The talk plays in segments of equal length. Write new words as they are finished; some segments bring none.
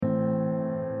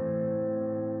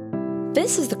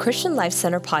This is the Christian Life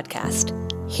Center podcast.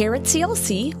 Here at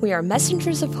CLC, we are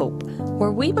messengers of hope,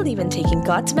 where we believe in taking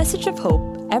God's message of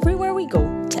hope everywhere we go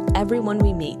to everyone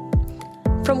we meet.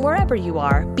 From wherever you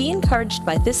are, be encouraged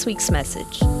by this week's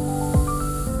message. All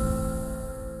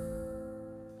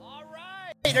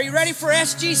right, are you ready for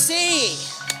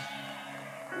SGC?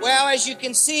 Well, as you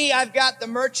can see, I've got the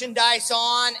merchandise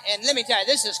on, and let me tell you,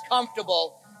 this is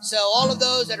comfortable. So all of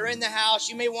those that are in the house,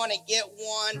 you may want to get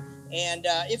one. And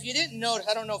if you didn't notice,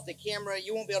 I don't know if the camera,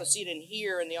 you won't be able to see it in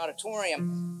here in the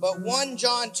auditorium, but 1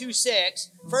 John 2:6,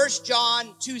 1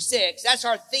 John 2:6, that's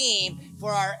our theme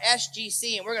for our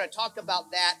SGC, and we're going to talk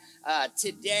about that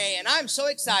today. And I'm so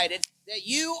excited that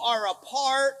you are a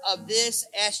part of this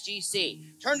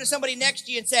SGC. Turn to somebody next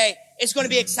to you and say, it's going to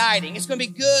be exciting. It's going to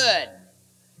be good.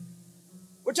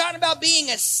 We're talking about being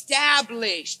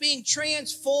established, being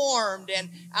transformed, and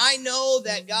I know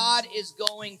that God is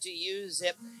going to use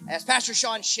it. As Pastor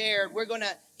Sean shared, we're going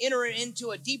to enter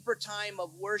into a deeper time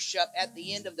of worship at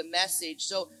the end of the message.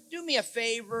 So do me a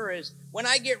favor, is when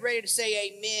I get ready to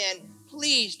say amen,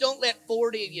 please don't let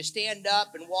 40 of you stand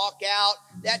up and walk out.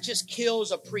 That just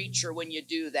kills a preacher when you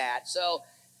do that. So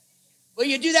will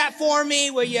you do that for me?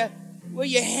 Will you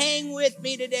hang with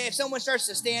me today? If someone starts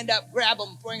to stand up, grab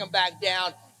them, bring them back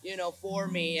down, for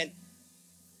me. And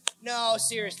no,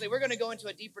 seriously, we're going to go into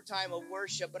a deeper time of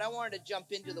worship, but I wanted to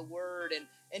jump into the Word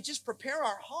and just prepare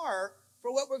our heart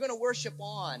for what we're going to worship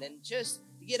on and just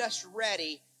get us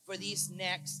ready for these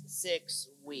next 6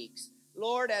 weeks.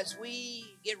 Lord, as we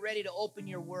get ready to open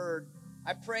your Word,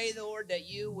 I pray, Lord, that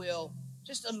you will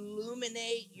just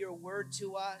illuminate your Word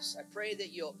to us. I pray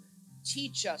that you'll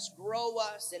teach us, grow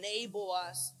us, enable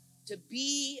us to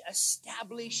be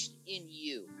established in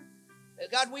you.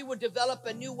 God, we would develop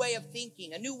a new way of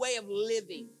thinking, a new way of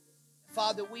living.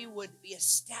 Father, we would be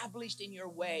established in your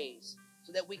ways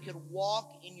so that we could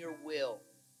walk in your will.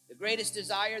 The greatest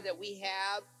desire that we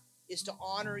have is to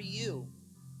honor you,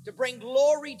 to bring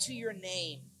glory to your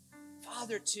name.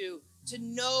 Father, to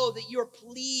know that you're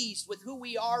pleased with who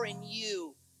we are in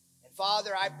you.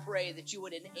 Father, I pray that you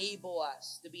would enable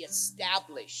us to be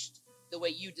established the way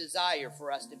you desire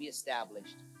for us to be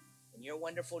established. In your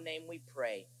wonderful name we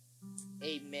pray.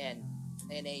 Amen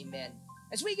and amen.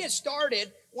 As we get started,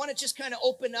 I want to just kind of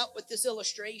open up with this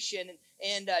illustration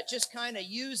and just kind of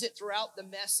use it throughout the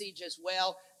message as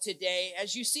well today.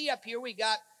 As you see up here, we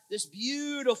got this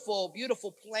beautiful,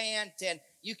 beautiful plant, and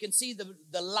you can see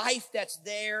the life that's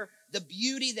there, the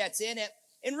beauty that's in it.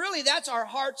 And really, that's our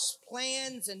heart's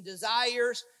plans and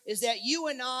desires, is that you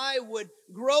and I would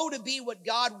grow to be what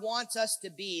God wants us to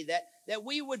be, that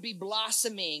we would be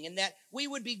blossoming and that we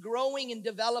would be growing and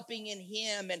developing in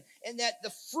him, and that the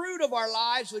fruit of our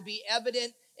lives would be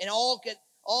evident, and all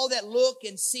that look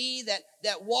and see,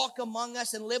 that walk among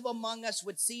us and live among us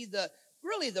would see the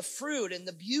fruit and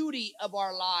the beauty of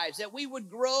our lives, that we would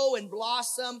grow and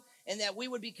blossom, and that we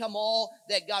would become all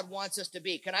that God wants us to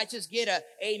be. Can I just get a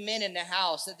amen in the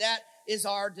house? That is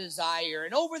our desire.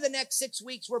 And over the next 6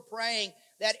 weeks, we're praying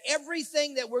that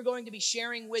everything that we're going to be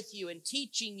sharing with you and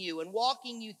teaching you and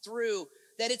walking you through,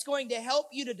 that it's going to help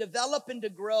you to develop and to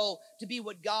grow to be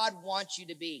what God wants you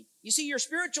to be. You see, your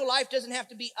spiritual life doesn't have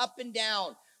to be up and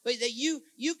down, but that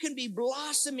you can be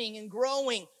blossoming and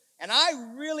growing. And I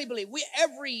really believe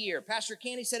every year, Pastor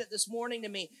Candy said it this morning to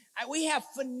me, we have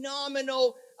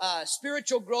phenomenal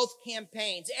spiritual growth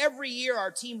campaigns. Every year our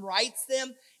team writes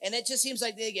them, and it just seems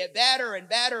like they get better and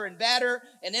better and better.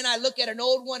 And then I look at an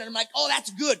old one and I'm like, oh, that's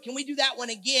good. Can we do that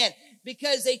one again?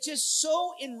 Because they just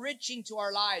so enriching to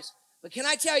our lives. But can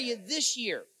I tell you, this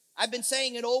year, I've been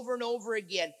saying it over and over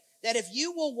again, that if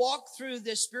you will walk through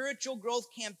this spiritual growth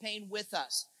campaign with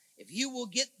us, if you will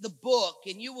get the book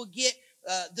and you will get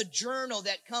the journal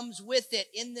that comes with it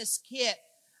in this kit,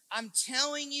 I'm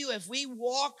telling you, if we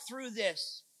walk through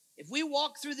this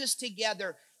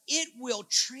together, it will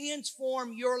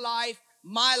transform your life,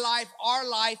 my life, our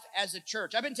life as a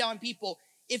church. I've been telling people,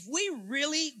 if we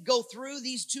really go through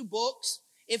these 2 books,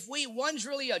 one's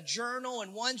really a journal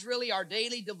and one's really our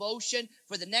daily devotion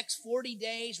for the next 40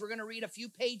 days, we're going to read a few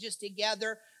pages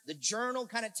together. The journal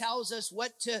kind of tells us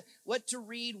what to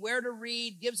read, where to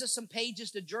read, gives us some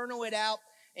pages to journal it out.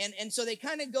 And so they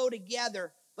kind of go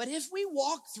together. But if we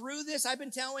walk through this, I've been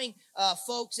telling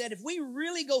folks that if we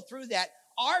really go through that,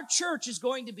 our church is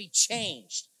going to be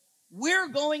changed. We're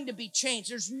going to be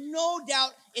changed. There's no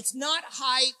doubt. It's not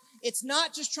hype. It's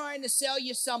not just trying to sell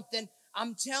you something.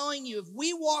 I'm telling you, if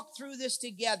we walk through this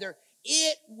together,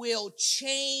 it will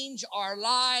change our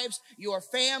lives, your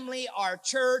family, our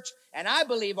church, and I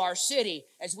believe our city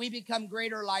as we become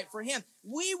greater light for him.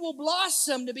 We will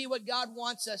blossom to be what God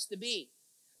wants us to be.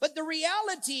 But the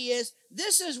reality is,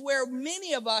 this is where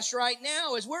many of us right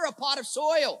now is we're a pot of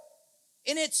soil.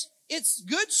 And it's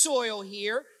good soil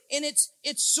here, and it's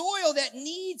soil that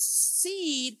needs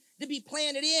seed to be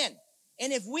planted in.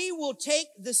 And if we will take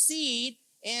the seed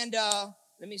and,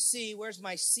 let me see, where's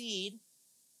my seed?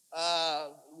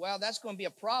 Well, that's going to be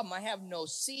a problem. I have no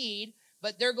seed,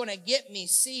 but they're going to get me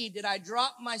seed. Did I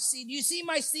drop my seed? Do you see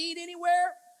my seed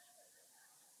anywhere?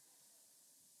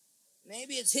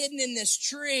 Maybe it's hidden in this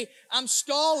tree. I'm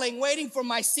stalling, waiting for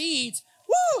my seeds.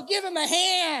 Woo! Give him a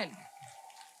hand.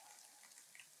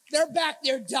 They're back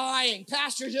there dying.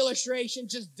 Pastor's illustration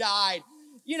just died.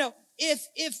 You know, if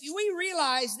we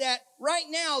realize that right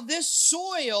now this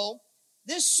soil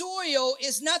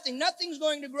is nothing. Nothing's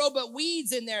going to grow but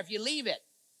weeds in there if you leave it.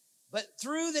 But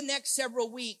through the next several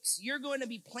weeks, you're going to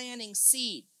be planting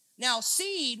seed. Now,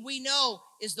 seed, we know,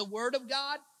 is the Word of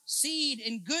God. Seed,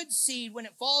 and good seed, when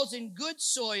it falls in good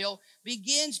soil,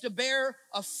 begins to bear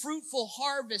a fruitful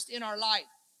harvest in our life.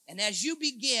 And as you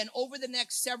begin over the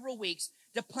next several weeks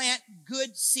to plant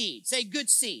good seed, say good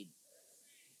seed.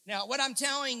 Now, what I'm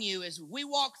telling you is we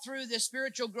walk through this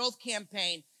spiritual growth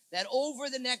campaign that over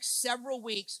the next several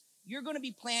weeks, you're going to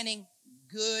be planting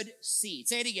good seed.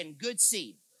 Say it again, good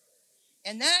seed.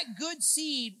 And that good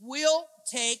seed will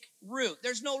take root.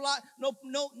 There's no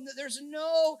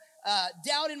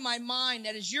doubt in my mind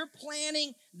that as you're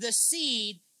planting the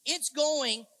seed, it's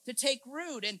going to take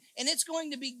root and it's going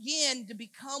to begin to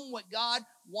become what God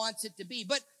wants it to be.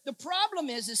 But the problem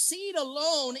is the seed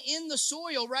alone in the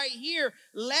soil right here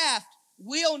left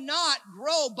will not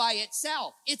grow by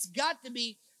itself. It's got to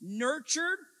be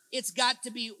nurtured. It's got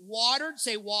to be watered.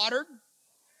 Say watered.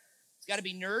 It's got to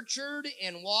be nurtured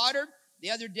and watered. The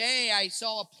other day, I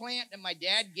saw a plant that my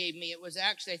dad gave me. It was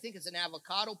actually, I think it's an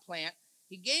avocado plant.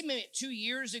 He gave me it 2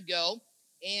 years ago,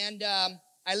 and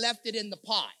I left it in the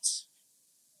pots.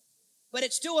 But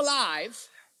it's still alive,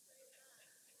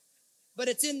 but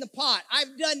it's in the pot.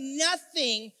 I've done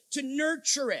nothing to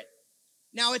nurture it.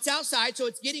 Now, it's outside, so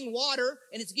it's getting water,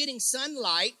 and it's getting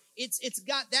sunlight. It's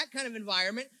got that kind of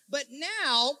environment. But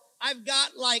now, I've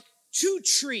got like 2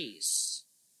 trees.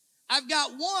 I've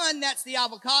got one that's the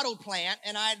avocado plant,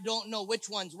 and I don't know which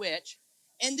one's which.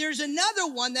 And there's another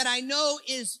one that I know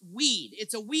is weed.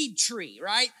 It's a weed tree,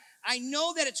 right? I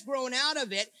know that it's grown out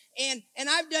of it, and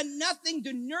I've done nothing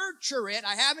to nurture it.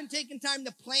 I haven't taken time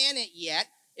to plant it yet.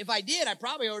 If I did, I'd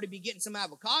probably already be getting some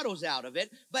avocados out of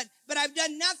it, but I've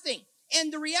done nothing.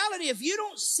 And the reality, if you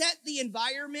don't set the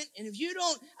environment and if you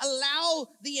don't allow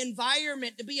the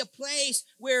environment to be a place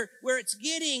where it's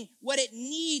getting what it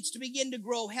needs to begin to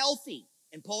grow healthy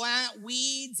and pull out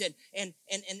weeds and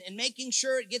making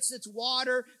sure it gets its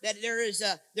water, that there's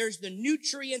the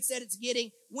nutrients that it's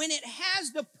getting, when it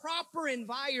has the proper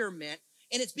environment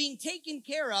and it's being taken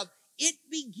care of, it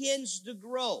begins to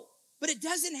grow. But it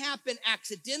doesn't happen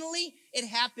accidentally. It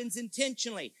happens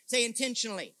intentionally. Say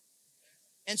intentionally.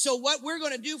 And so what we're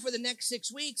going to do for the next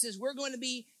 6 weeks is we're going to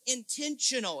be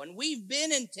intentional. And we've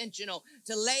been intentional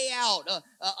to lay out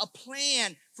a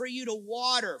plan for you to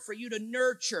water, for you to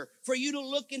nurture, for you to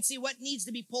look and see what needs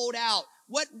to be pulled out,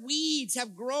 what weeds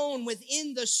have grown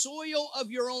within the soil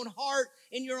of your own heart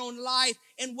and your own life,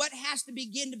 and what has to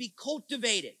begin to be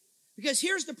cultivated. Because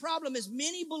here's the problem, is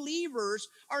many believers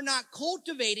are not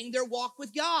cultivating their walk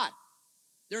with God.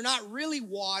 They're not really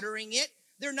watering it.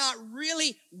 They're not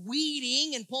really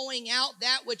weeding and pulling out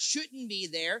that which shouldn't be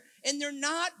there. And they're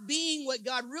not being what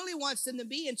God really wants them to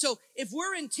be. And so if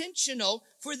we're intentional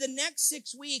for the next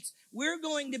 6 weeks, we're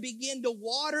going to begin to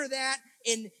water that,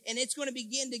 and it's going to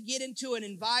begin to get into an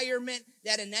environment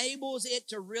that enables it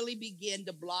to really begin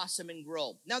to blossom and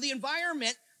grow. Now, the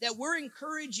environment that we're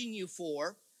encouraging you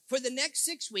for the next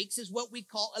 6 weeks is what we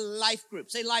call a life group.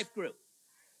 Say life group.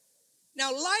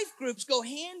 Now, life groups go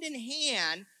hand in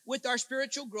hand with our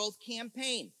spiritual growth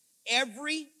campaign.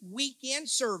 Every weekend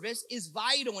service is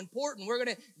vital, important. We're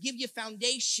going to give you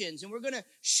foundations, and we're going to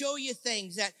show you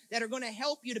things that are going to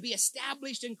help you to be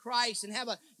established in Christ and have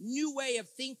a new way of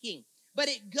thinking. But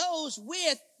it goes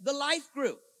with the life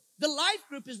group. The life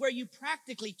group is where you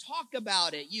practically talk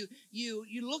about it. You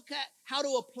look at how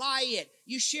to apply it.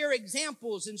 You share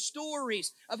examples and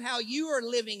stories of how you are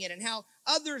living it and how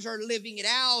others are living it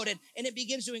out. And it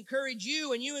begins to encourage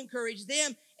you and you encourage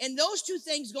them. And those two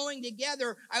things going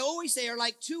together, I always say, are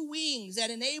like two wings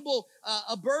that enable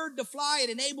a bird to fly.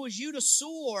 It enables you to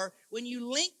soar when you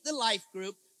link the life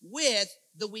group with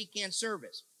the weekend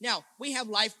service. Now, we have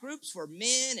life groups for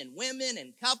men and women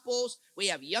and couples. We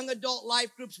have young adult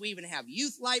life groups. We even have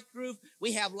youth life groups.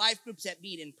 We have life groups that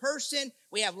meet in person.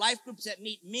 We have life groups that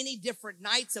meet many different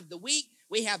nights of the week.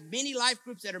 We have many life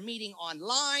groups that are meeting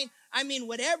online. I mean,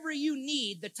 whatever you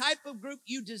need, the type of group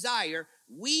you desire,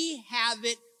 we have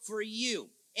it for you.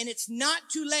 And it's not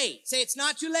too late. Say, it's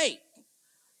not too late.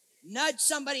 Nudge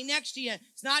somebody next to you.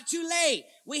 It's not too late.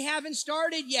 We haven't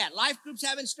started yet. Life groups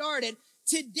haven't started.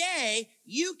 Today,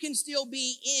 you can still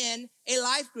be in a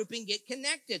life group and get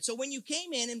connected. So when you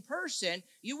came in person,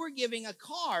 you were giving a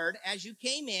card as you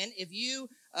came in. If you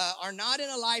are not in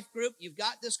a life group, you've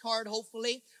got this card,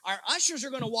 hopefully. Our ushers are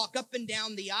going to walk up and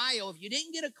down the aisle. If you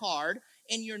didn't get a card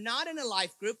and you're not in a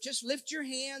life group, just lift your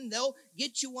hand. They'll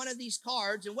get you one of these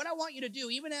cards. And what I want you to do,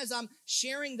 even as I'm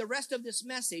sharing the rest of this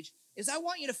message, is I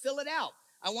want you to fill it out.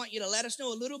 I want you to let us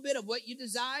know a little bit of what you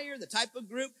desire, the type of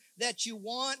group that you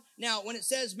want. Now, when it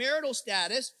says marital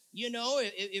status, you know,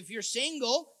 if you're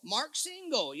single, mark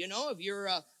single. You know, if you're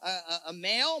a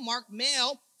male, mark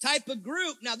male. Type of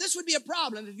group. Now, this would be a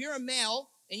problem if you're a male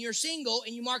and you're single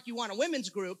and you mark you want a women's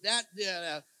group. That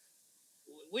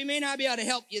we may not be able to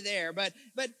help you there, but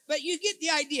you get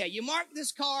the idea. You mark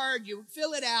this card, you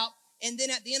fill it out, and then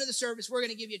at the end of the service, we're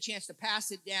going to give you a chance to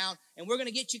pass it down, and we're going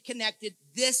to get you connected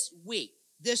this week.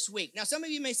 Now, some of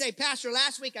you may say, Pastor,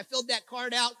 last week I filled that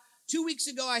card out. 2 weeks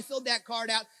ago, I filled that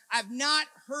card out. I've not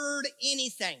heard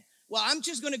anything. Well, I'm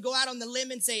just going to go out on the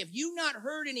limb and say, if you've not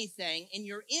heard anything and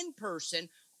you're in person,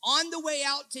 on the way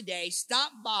out today,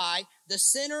 stop by. The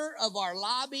center of our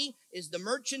lobby is the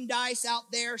merchandise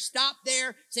out there. Stop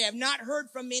there. Say, I've not heard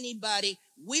from anybody.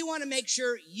 We want to make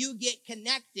sure you get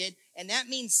connected, and that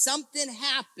means something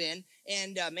happened,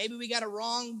 and maybe we got a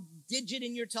wrong digit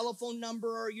in your telephone number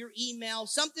or your email.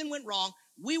 Something went wrong.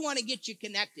 We want to get you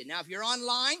connected. Now, if you're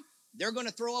online, they're going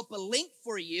to throw up a link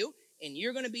for you, and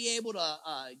you're going to be able to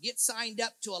get signed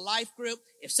up to a life group.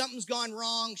 If something's gone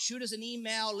wrong, shoot us an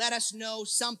email. Let us know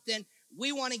something.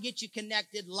 We want to get you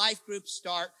connected. Life groups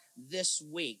start this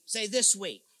week. Say this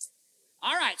week.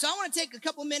 All right, so I want to take a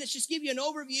couple minutes, just give you an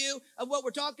overview of what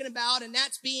we're talking about, and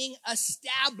that's being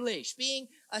established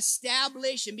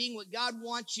and being what God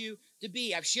wants you to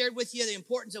be. I've shared with you the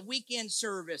importance of weekend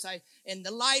service and the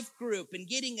life group and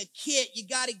getting a kit. You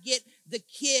got to get the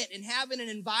kit and having an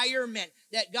environment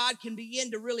that God can begin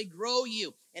to really grow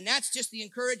you. And that's just the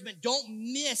encouragement. Don't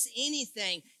miss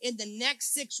anything in the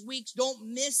next 6 weeks. Don't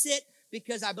miss it,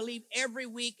 because I believe every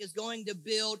week is going to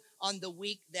build on the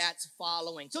week that's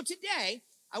following. So today,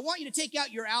 I want you to take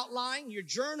out your outline. Your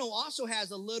journal also has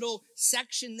a little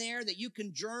section there that you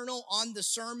can journal on the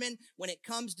sermon when it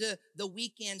comes to the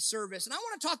weekend service. And I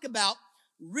want to talk about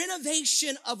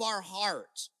renovation of our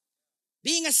heart,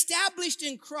 being established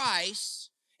in Christ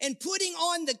and putting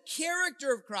on the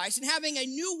character of Christ and having a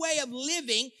new way of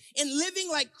living and living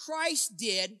like Christ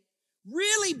did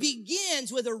really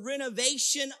begins with a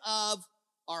renovation of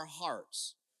our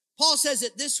hearts. Paul says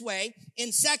it this way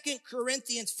in 2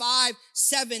 Corinthians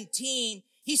 5:17.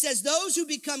 He says, those who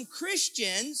become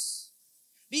Christians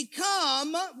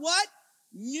become what?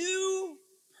 New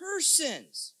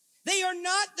persons. They are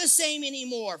not the same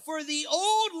anymore. For the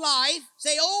old life,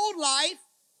 say old life,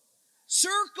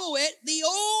 circle it. The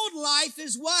old life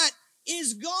is what?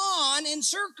 Is gone, and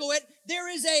circle it.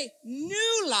 There is a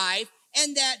new life,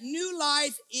 and that new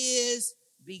life is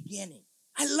beginning.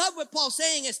 I love what Paul's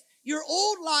saying is your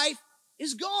old life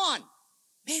is gone.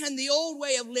 Man, the old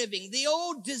way of living, the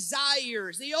old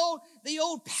desires, the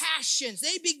old passions,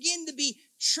 they begin to be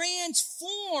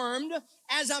transformed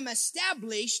as I'm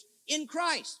established in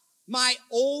Christ. My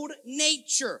old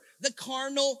nature, the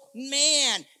carnal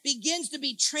man, begins to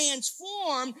be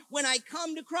transformed when I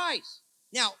come to Christ.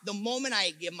 Now, the moment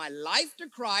I give my life to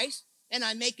Christ and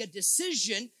I make a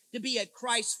decision to be a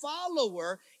Christ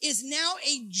follower is now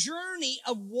a journey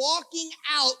of walking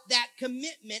out that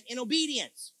commitment in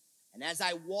obedience. And as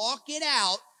I walk it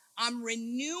out, I'm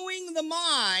renewing the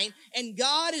mind, and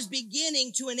God is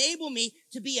beginning to enable me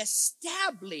to be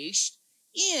established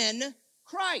in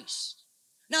Christ.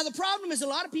 Now, the problem is a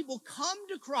lot of people come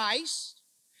to Christ,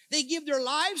 they give their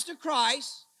lives to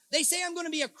Christ, they say, I'm going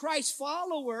to be a Christ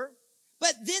follower,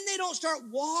 but then they don't start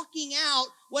walking out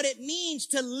what it means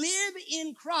to live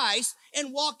in Christ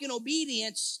and walk in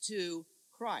obedience to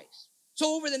Christ.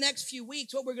 So over the next few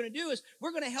weeks, what we're going to do is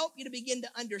we're going to help you to begin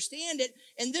to understand it.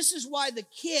 And this is why the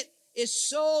kit is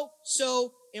so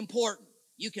important.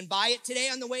 You can buy it today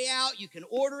on the way out. You can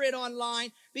order it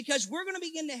online, because we're going to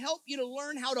begin to help you to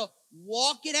learn how to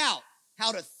walk it out,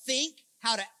 how to think,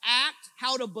 how to act,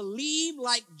 how to believe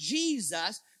like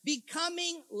Jesus,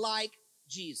 becoming like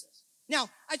Jesus. Now,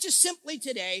 I just simply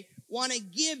today want to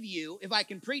give you, if I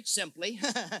can preach simply,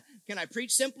 can I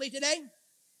preach simply today?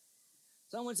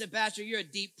 Someone said, Pastor, you're a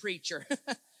deep preacher.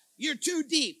 You're too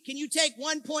deep. Can you take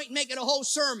one point and make it a whole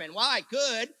sermon? Well, I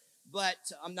could, but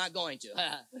I'm not going to.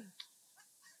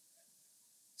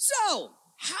 So,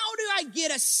 how do I get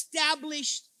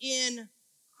established in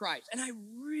Christ? And I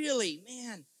really,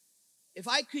 man, if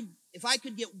I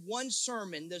could get one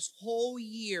sermon this whole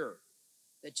year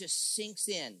that just sinks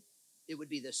in, it would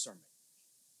be this sermon.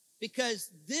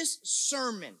 Because this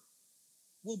sermon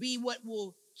will be what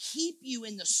will keep you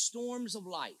in the storms of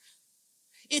life.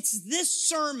 It's this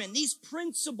sermon, these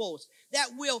principles that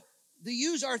will, to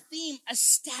use our theme,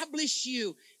 establish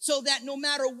you so that no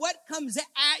matter what comes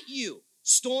at you,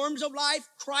 storms of life,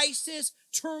 crisis,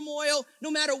 turmoil,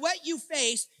 no matter what you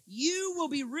face, you will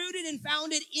be rooted and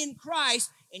founded in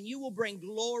Christ, and you will bring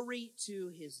glory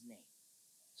to his name.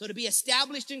 So to be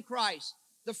established in Christ,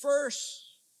 the first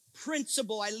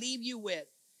principle I leave you with,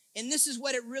 and this is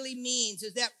what it really means,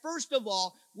 is that first of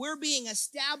all, we're being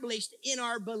established in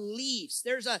our beliefs.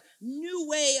 There's a new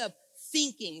way of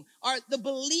thinking, the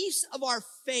beliefs of our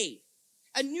faith.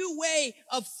 A new way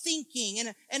of thinking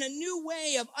and a new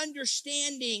way of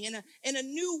understanding and a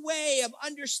new way of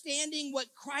understanding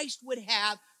what Christ would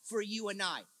have for you and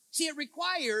I. See, it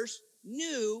requires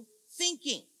new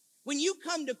thinking. When you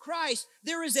come to Christ,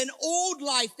 there is an old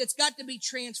life that's got to be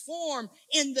transformed,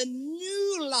 and the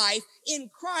new life in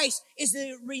Christ is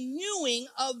the renewing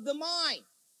of the mind.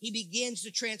 He begins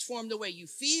to transform the way you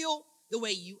feel, the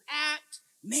way you act.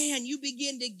 Man, you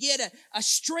begin to get a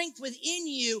strength within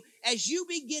you as you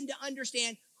begin to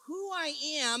understand who I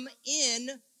am in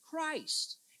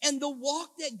Christ and the walk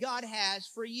that God has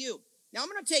for you. Now, I'm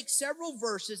going to take several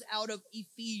verses out of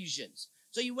Ephesians.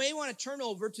 So you may want to turn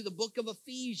over to the book of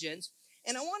Ephesians,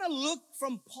 and I want to look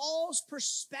from Paul's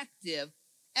perspective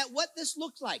at what this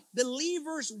looks like.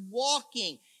 Believers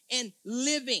walking and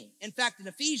living. In fact, in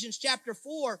Ephesians chapter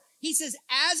 4, he says,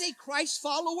 as a Christ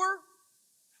follower,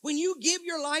 when you give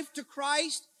your life to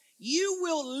Christ, you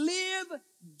will live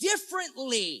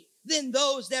differently than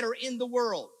those that are in the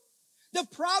world. The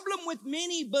problem with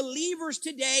many believers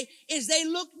today is they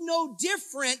look no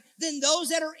different than those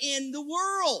that are in the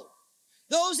world.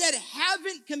 Those that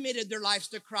haven't committed their lives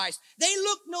to Christ, they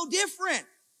look no different.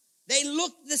 They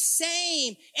look the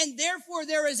same, and therefore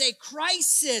there is a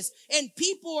crisis, and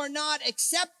people are not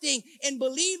accepting and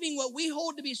believing what we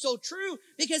hold to be so true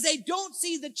because they don't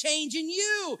see the change in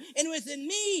you and within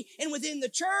me and within the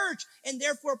church. And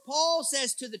therefore Paul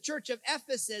says to the church of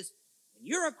Ephesus, when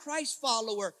you're a Christ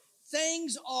follower,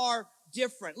 things are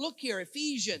different. Look here,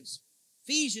 Ephesians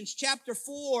chapter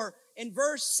 4 and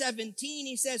verse 17,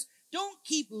 he says, don't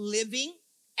keep living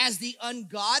as the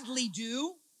ungodly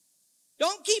do.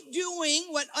 Don't keep doing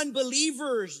what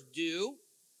unbelievers do,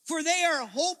 for they are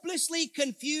hopelessly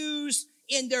confused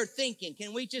in their thinking.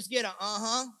 Can we just get a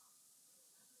uh-huh?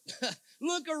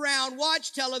 Look around,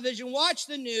 watch television, watch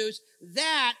the news.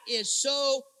 That is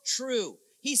so true.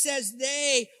 He says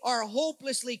they are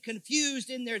hopelessly confused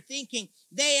in their thinking.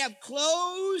 They have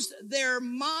closed their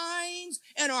minds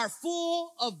and are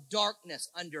full of darkness.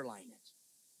 Underline it.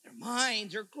 Their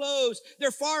minds are closed.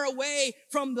 They're far away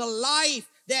from the life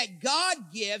that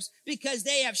God gives because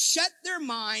they have shut their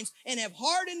minds and have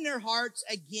hardened their hearts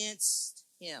against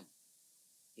him.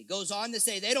 He goes on to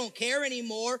say they don't care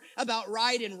anymore about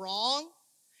right and wrong,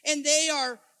 and they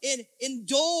are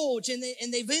indulged, and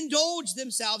they've indulged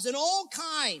themselves in all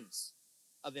kinds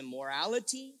of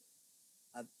immorality,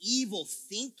 of evil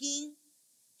thinking,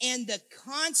 and the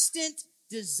constant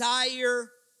desire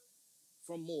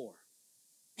for more.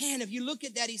 Man, if you look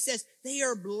at that, he says they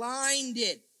are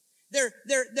blinded.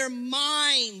 Their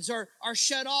minds are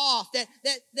shut off.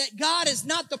 That God is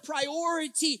not the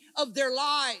priority of their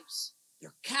lives.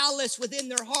 They're callous within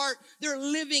their heart. They're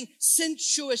living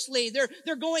sensuously.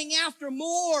 They're going after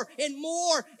more and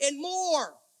more and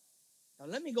more. Now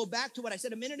let me go back to what I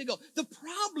said a minute ago. The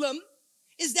problem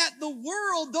is that the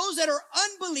world, those that are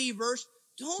unbelievers,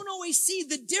 don't always see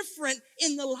the difference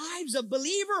in the lives of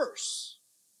believers.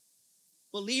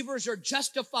 Believers are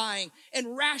justifying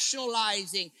and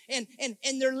rationalizing and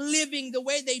they're living the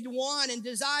way they want and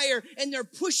desire, and they're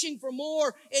pushing for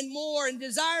more and more and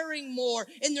desiring more,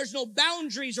 and there's no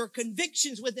boundaries or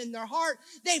convictions within their heart.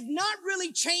 They've not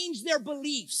really changed their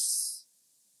beliefs.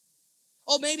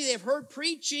 Oh, maybe they've heard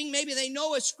preaching, maybe they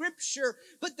know a scripture,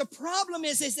 but the problem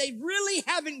is they really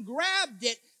haven't grabbed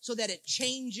it so that it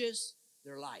changes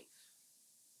their life.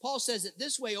 Paul says it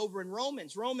this way over in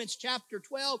Romans chapter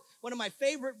 12, one of my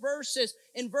favorite verses.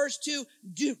 In verse 2,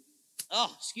 do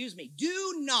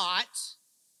not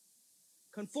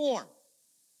conform.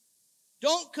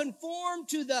 Don't conform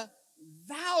to the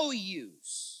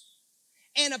values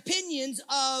and opinions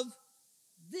of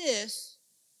this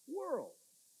world.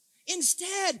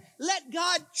 Instead, let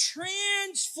God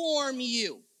transform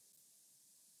you.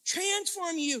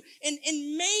 transform you and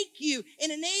make you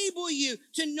and enable you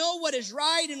to know what is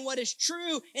right and what is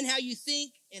true and how you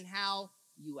think and how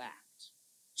you act.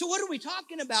 So what are we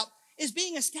talking about? Is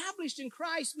being established in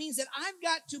Christ means that I've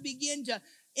got to begin to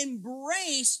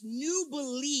embrace new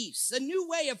beliefs, a new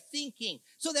way of thinking,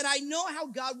 so that I know how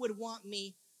God would want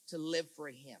me to live for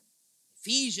him.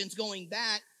 Ephesians, going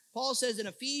back, Paul says in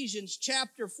Ephesians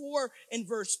chapter 4 and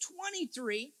verse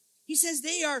 23, he says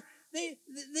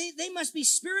they must be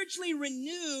spiritually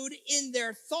renewed in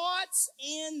their thoughts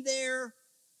and their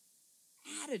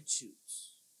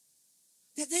attitudes.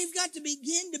 That they've got to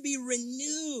begin to be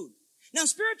renewed. Now,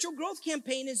 Spiritual Growth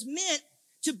Campaign is meant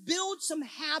to build some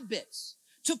habits,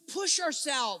 to push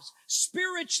ourselves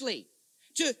spiritually,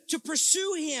 to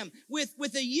pursue him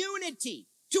with a unity,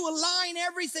 to align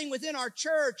everything within our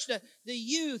church, the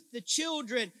youth, the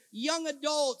children, young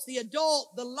adults, the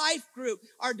adult, the life group,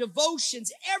 our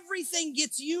devotions, everything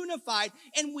gets unified,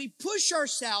 and we push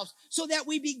ourselves so that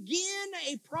we begin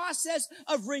a process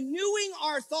of renewing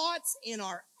our thoughts and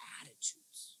our attitudes.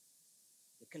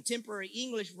 The Contemporary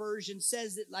English Version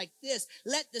says it like this: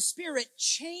 let the Spirit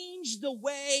change the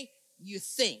way you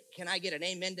think. Can I get an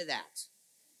amen to that?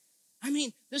 I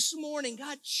mean, this morning,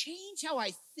 God, change how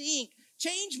I think.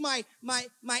 Change my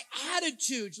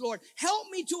attitudes, Lord. Help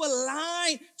me to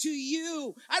align to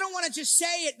you. I don't want to just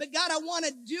say it, but God, I want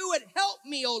to do it. Help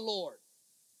me, oh Lord.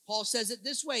 Paul says it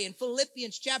this way in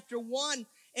Philippians chapter 1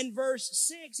 and verse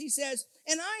 6. He says,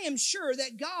 and I am sure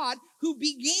that God, who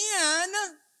began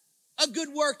a good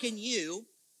work in you,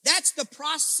 that's the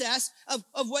process of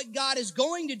what God is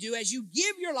going to do as you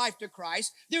give your life to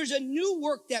Christ. There's a new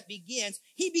work that begins.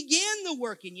 He began the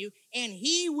work in you, and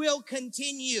he will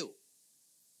continue.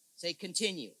 Say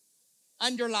continue.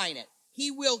 Underline it. He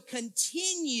will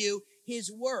continue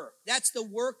his work. That's the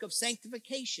work of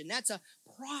sanctification. That's a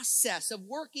process of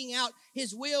working out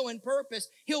his will and purpose.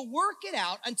 He'll work it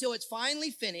out until it's finally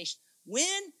finished.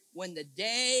 When the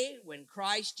day when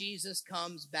Christ Jesus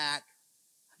comes back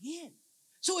again.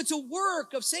 So it's a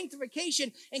work of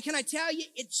sanctification. And can I tell you,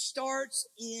 it starts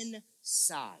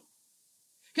inside.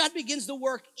 God begins the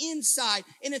work inside,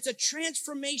 and it's a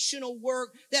transformational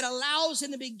work that allows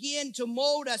him to begin to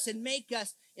mold us and make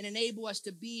us and enable us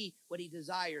to be what he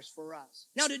desires for us.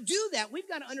 Now, to do that, we've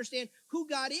got to understand who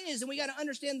God is, and we got to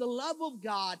understand the love of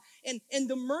God and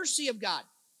the mercy of God.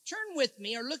 Turn with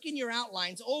me, or look in your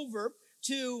outlines, over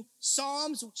to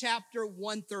Psalms chapter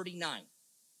 139.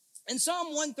 In Psalm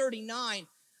 139,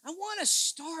 I want to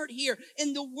start here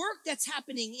in the work that's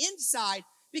happening inside,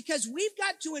 because we've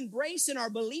got to embrace in our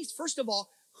beliefs, first of all,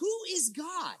 who is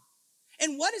God?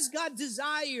 And what does God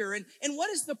desire? And what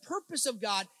is the purpose of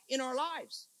God in our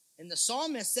lives? And the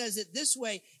psalmist says it this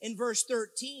way in verse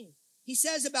 13. He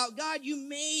says about God, you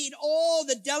made all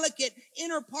the delicate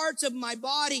inner parts of my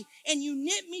body, and you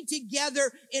knit me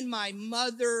together in my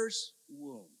mother's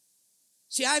womb.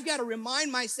 See, I've got to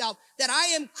remind myself that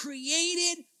I am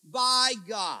created by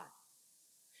God.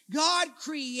 God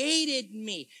created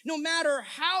me. No matter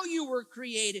how you were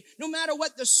created, no matter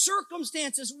what the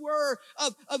circumstances were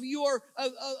of your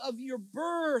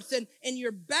birth and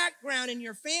your background and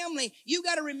your family, you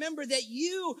got to remember that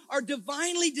you are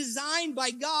divinely designed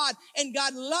by God, and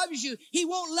God loves you. He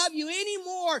won't love you any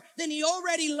more than he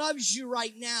already loves you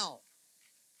right now.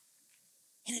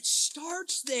 And it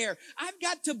starts there. I've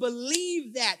got to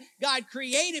believe that God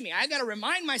created me. I've got to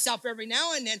remind myself every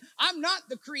now and then, I'm not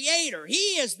the creator.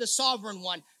 He is the sovereign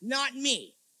one, not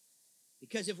me.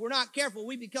 Because if we're not careful,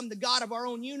 we become the God of our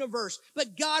own universe.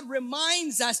 But God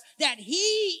reminds us that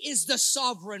he is the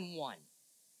sovereign one.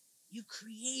 You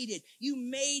created, you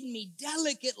made me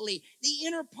delicately. The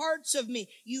inner parts of me,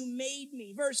 you made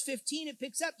me. Verse 15, it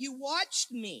picks up, you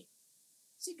watched me.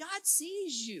 See, God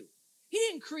sees you. He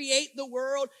didn't create the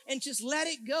world and just let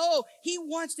it go. He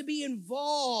wants to be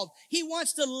involved. He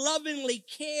wants to lovingly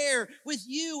care with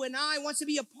you and I, wants to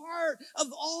be a part of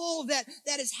all that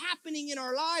is happening in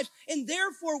our lives. And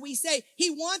therefore we say, he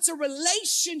wants a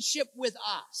relationship with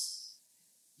us.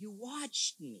 You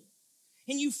watched me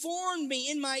and you formed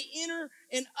me in my inner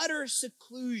and utter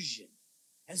seclusion.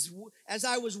 As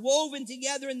I was woven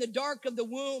together in the dark of the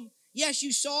womb, yes,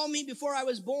 you saw me before I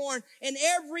was born, and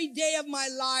every day of my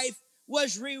life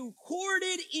was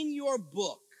recorded in your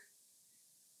book.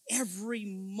 Every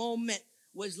moment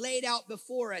was laid out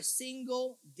before a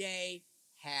single day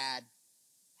had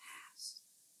passed.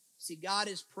 See, God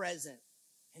is present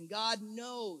and God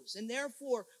knows. And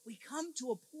therefore, we come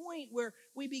to a point where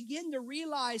we begin to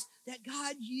realize that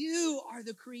God, you are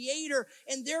the creator.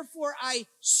 And therefore, I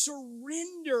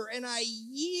surrender and I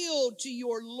yield to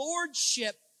your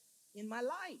lordship in my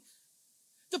life.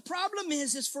 The problem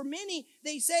is for many,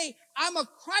 they say, I'm a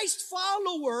Christ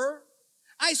follower.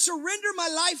 I surrender my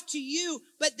life to you,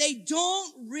 but they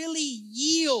don't really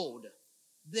yield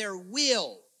their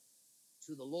will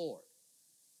to the Lord.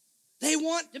 They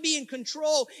want to be in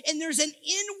control, and there's an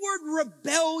inward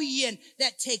rebellion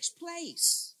that takes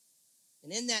place.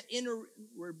 And in that inner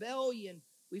rebellion,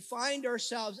 we find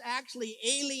ourselves actually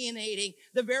alienating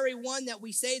the very one that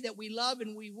we say that we love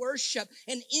and we worship.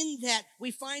 And in that,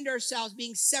 we find ourselves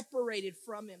being separated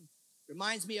from him.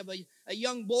 Reminds me of a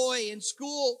young boy in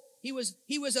school. He was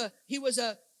a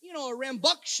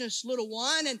rambunctious little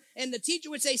one. And the teacher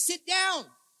would say, sit down.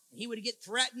 And he would get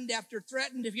threatened after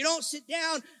threatened. If you don't sit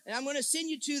down, I'm going to send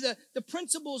you to the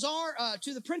principal's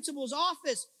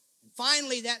office. And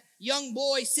finally, that young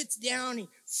boy sits down, he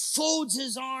folds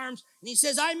his arms, and he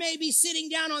says, I may be sitting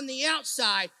down on the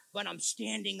outside, but I'm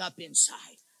standing up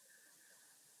inside.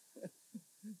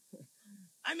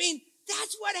 I mean,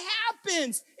 that's what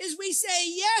happens, is we say,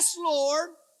 yes,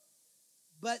 Lord,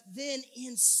 but then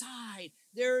inside,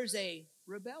 there's a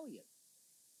rebellion.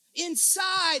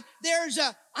 Inside, there's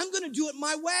I'm going to do it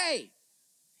my way.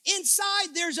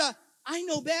 Inside, there's I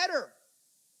know better.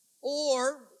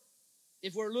 Or,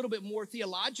 if we're a little bit more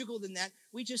theological than that,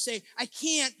 we just say, I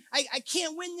can't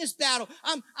win this battle.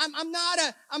 I'm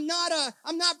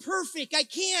not perfect. I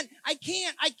can't.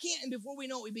 And before we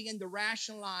know it, we begin to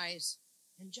rationalize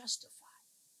and justify.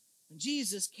 When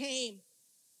Jesus came,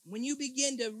 when you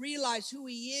begin to realize who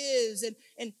he is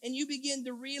and you begin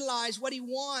to realize what he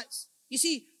wants, you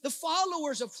see, the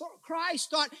followers of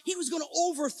Christ thought he was going to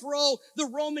overthrow the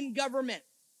Roman government,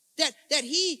 that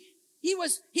he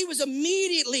was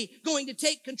immediately going to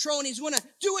take control, and he's going to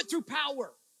do it through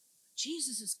power.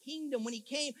 Jesus' kingdom, when he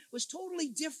came, was totally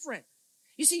different.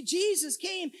 You see, Jesus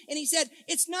came and he said,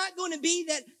 it's not going to be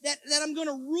that I'm going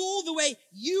to rule the way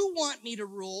you want me to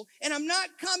rule, and I'm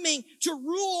not coming to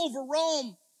rule over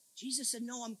Rome. Jesus said,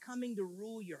 no, I'm coming to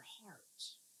rule your heart.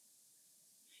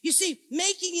 You see,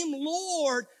 making him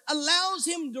Lord allows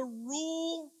him to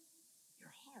rule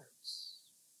your hearts.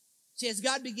 See, as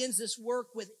God begins this work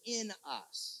within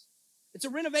us, it's a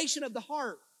renovation of the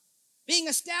heart. Being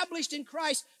established in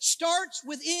Christ starts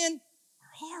within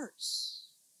our hearts.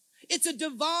 It's a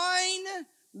divine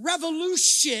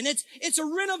revolution. It's a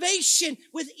renovation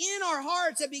within our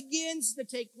hearts that begins to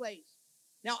take place.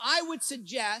 Now, I would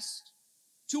suggest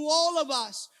to all of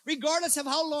us, regardless of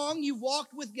how long you've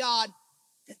walked with God,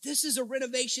 that this is a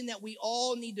renovation that we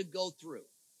all need to go through.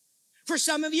 For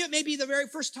some of you, it may be the very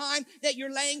first time that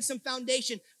you're laying some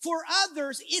foundation. For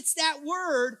others, it's that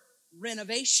word,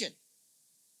 renovation.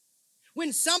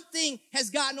 When something has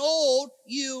gotten old,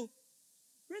 you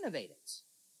renovate it.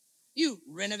 You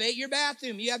renovate your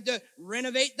bathroom. You have to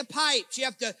renovate the pipes. You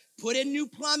have to put in new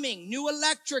plumbing, new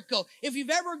electrical. If you've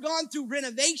ever gone through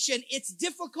renovation, it's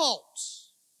difficult.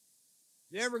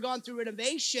 If you've ever gone through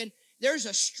renovation, there's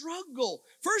a struggle.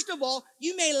 First of all,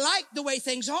 you may like the way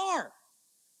things are.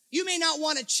 You may not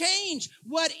want to change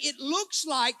what it looks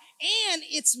like, and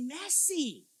it's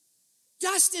messy.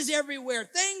 Dust is everywhere.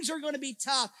 Things are going to be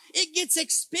tough. It gets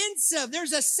expensive.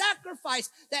 There's a sacrifice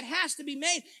that has to be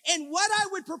made. And what I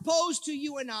would propose to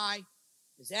you and I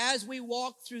is, as we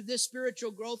walk through this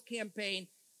spiritual growth campaign,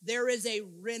 there is a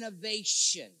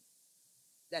renovation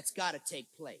that's got to take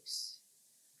place.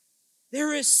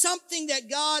 There is something that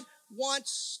God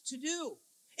wants to do.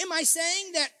 Am I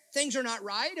saying that things are not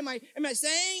right? Am I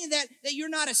saying that you're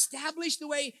not established the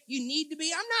way you need to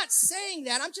be? I'm not saying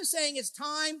that. I'm just saying it's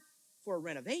time for a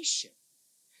renovation.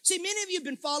 See, many of you have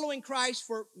been following Christ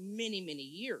for many, many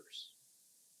years,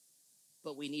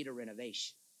 but we need a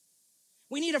renovation.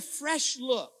 We need a fresh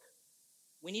look.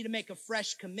 We need to make a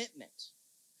fresh commitment.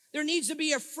 There needs to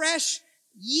be a fresh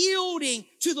yielding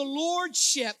to the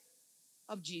lordship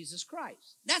of Jesus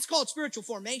Christ. That's called spiritual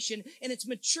formation, and it's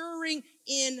maturing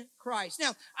in Christ.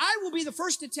 Now, I will be the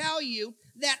first to tell you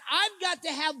that I've got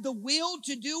to have the will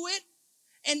to do it,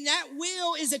 and that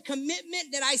will is a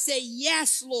commitment that I say,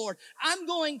 yes, Lord, I'm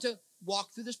going to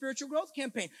walk through the spiritual growth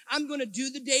campaign. I'm going to do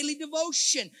the daily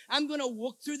devotion. I'm going to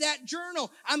look through that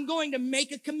journal. I'm going to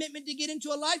make a commitment to get into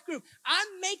a life group. I'm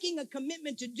making a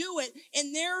commitment to do it,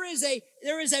 and there is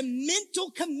a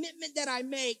mental commitment that I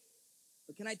make.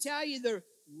 But can I tell you, the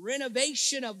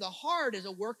renovation of the heart is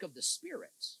a work of the Spirit.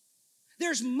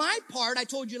 There's my part, I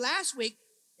told you last week,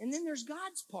 and then there's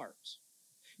God's part.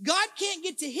 God can't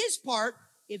get to his part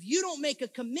if you don't make a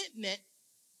commitment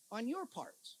on your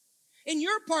part. And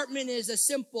your part is a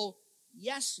simple,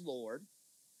 yes, Lord,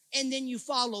 and then you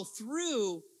follow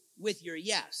through with your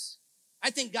yes. I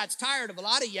think God's tired of a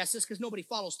lot of yeses because nobody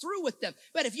follows through with them.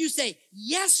 But if you say,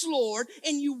 yes, Lord,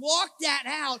 and you walk that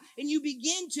out and you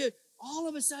begin to, all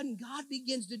of a sudden, God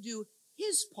begins to do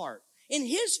his part. And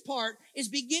his part is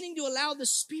beginning to allow the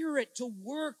Spirit to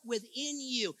work within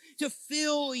you, to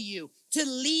fill you, to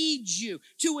lead you,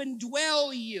 to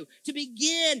indwell you, to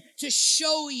begin to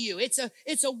show you. It's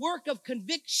a work of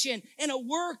conviction and a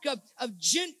work of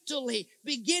gently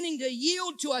beginning to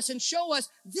yield to us and show us,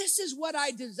 this is what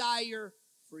I desire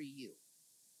for you.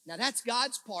 Now that's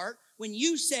God's part. When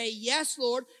you say, yes,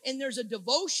 Lord, and there's a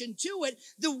devotion to it,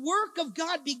 the work of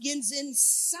God begins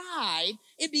inside.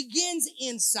 It begins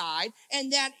inside,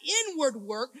 and that inward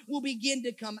work will begin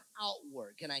to come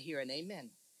outward. Can I hear an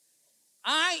amen?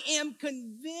 I am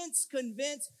convinced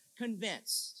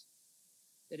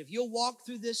that if you'll walk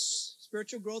through this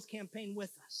spiritual growth campaign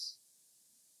with us,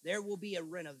 there will be a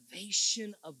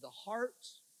renovation of the heart,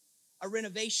 a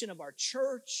renovation of our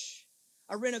church,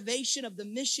 a renovation of the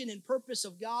mission and purpose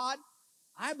of God.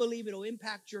 I believe it'll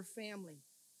impact your family.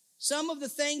 Some of the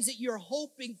things that you're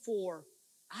hoping for,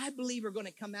 I believe are going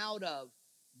to come out of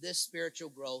this spiritual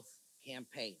growth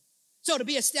campaign. So to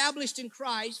be established in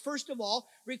Christ, first of all,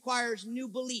 requires new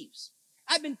beliefs.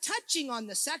 I've been touching on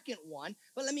the second one,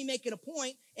 but let me make it a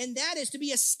point, and that is to be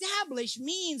established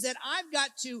means that I've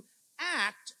got to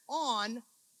act on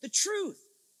the truth.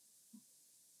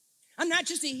 I'm not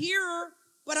just a hearer,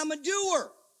 but I'm a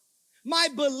doer. My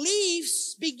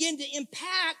beliefs begin to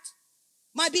impact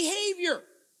my behavior.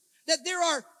 That there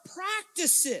are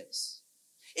practices.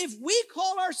 If we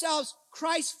call ourselves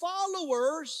Christ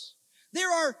followers,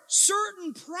 there are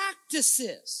certain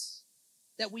practices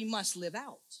that we must live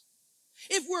out.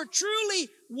 If we're truly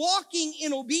walking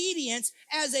in obedience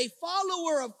as a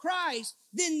follower of Christ,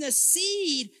 then the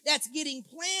seed that's getting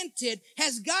planted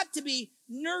has got to be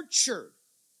nurtured.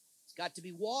 It's got to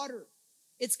be watered.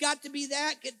 It's got to be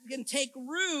that it can take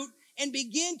root and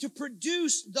begin to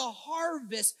produce the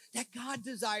harvest that God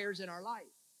desires in our life.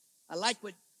 I like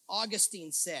what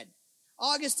Augustine said.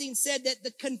 Augustine said that the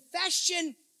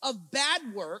confession of bad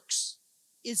works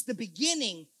is the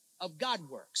beginning of God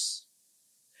works.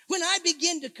 When I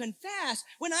begin to confess,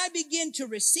 when I begin to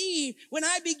receive, when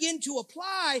I begin to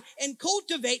apply and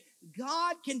cultivate,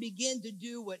 God can begin to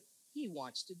do what he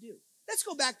wants to do. Let's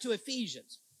go back to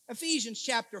Ephesians. Ephesians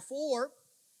chapter 4.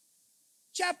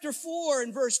 Chapter 4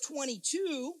 and verse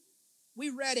 22, we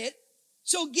read it.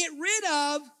 So get rid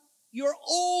of your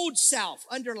old self.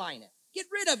 Underline it. Get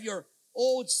rid of your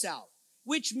old self,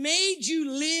 which made you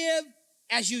live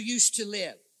as you used to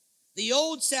live. The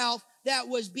old self that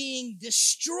was being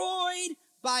destroyed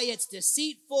by its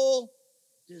deceitful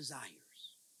desires.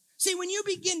 See, when you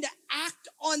begin to act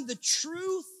on the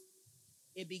truth,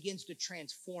 it begins to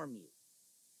transform you.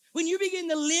 When you begin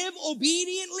to live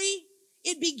obediently,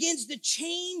 it begins to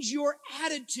change your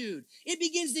attitude. It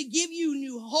begins to give you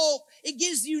new hope. It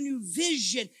gives you new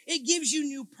vision. It gives you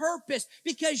new purpose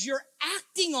because you're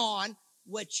acting on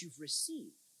what you've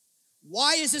received.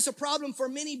 Why is this a problem for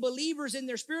many believers in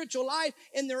their spiritual life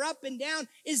and their up and down?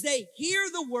 Is they hear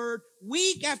the word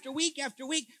week after week after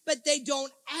week, but they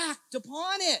don't act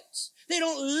upon it. They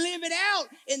don't live it out.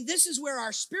 And this is where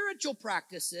our spiritual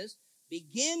practices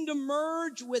begin to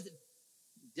merge with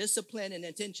discipline and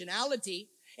intentionality.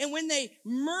 And when they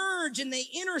merge and they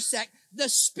intersect, the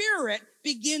Spirit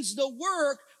begins to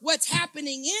work what's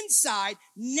happening inside.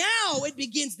 Now it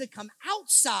begins to come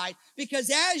outside because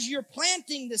as you're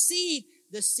planting the seed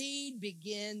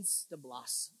begins to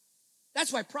blossom.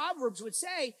 That's why Proverbs would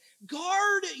say,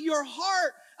 guard your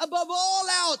heart above all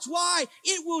else. Why?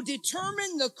 It will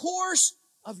determine the course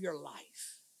of your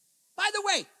life. By the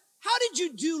way, how did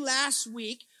you do last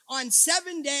week on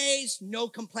 7 days, no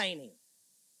complaining?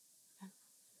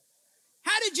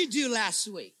 How did you do last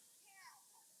week?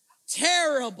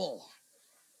 Terrible.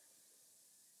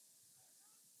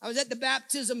 I was at the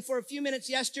baptism for a few minutes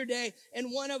yesterday,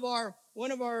 and one of our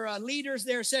leaders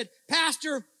there said,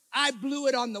 Pastor, I blew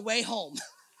it on the way home.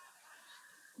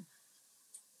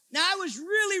 Now, I was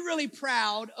really, really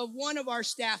proud of one of our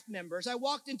staff members. I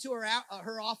walked into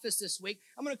her office this week.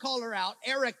 I'm going to call her out,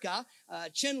 Erica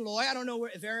Chinloy. I don't know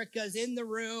if Erica's in the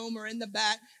room or in the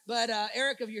back, but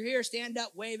Erica, if you're here, stand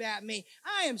up, wave at me.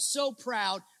 I am so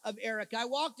proud of Erica. I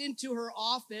walked into her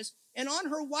office, and on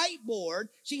her whiteboard,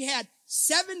 she had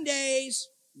 7 days,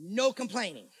 no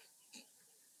complaining.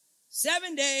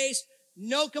 7 days,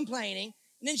 no complaining.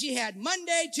 And then she had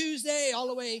Monday, Tuesday, all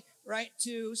the way right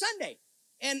to Sunday.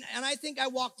 And I think I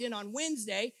walked in on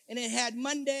Wednesday, and it had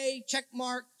Monday, check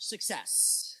mark,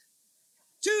 success.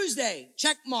 Tuesday,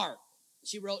 check mark.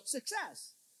 She wrote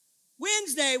success.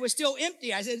 Wednesday was still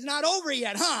empty. I said, it's not over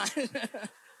yet, huh?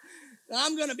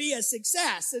 I'm going to be a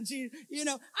success. And she,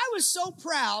 I was so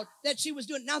proud that she was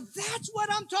doing it. Now that's what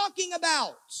I'm talking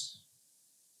about.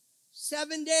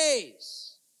 7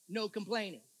 days, no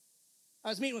complaining. I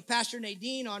was meeting with Pastor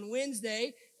Nadine on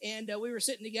Wednesday, and we were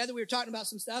sitting together. We were talking about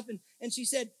some stuff, and she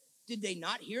said, did they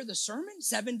not hear the sermon?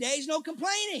 7 days, no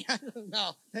complaining.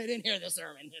 No, they didn't hear the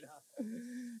sermon.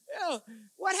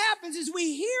 What happens is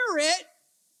we hear it,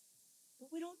 but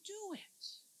we don't do it.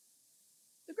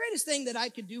 The greatest thing that I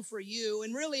could do for you,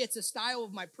 and really it's a style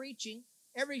of my preaching.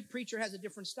 Every preacher has a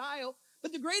different style.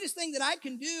 But the greatest thing that I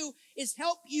can do is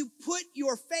help you put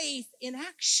your faith in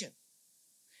action.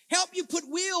 Help you put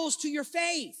wheels to your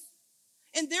faith.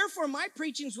 And therefore, my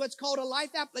preaching is what's called a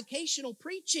life applicational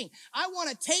preaching. I want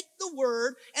to take the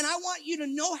word and I want you to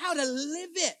know how to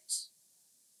live it.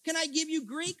 Can I give you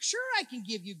Greek? Sure, I can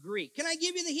give you Greek. Can I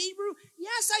give you the Hebrew?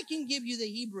 Yes, I can give you the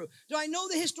Hebrew. Do I know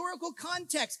the historical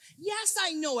context? Yes,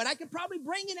 I know it. I could probably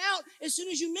bring it out as soon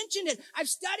as you mentioned it. I've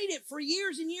studied it for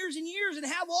years and years and years and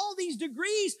have all these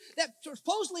degrees that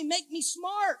supposedly make me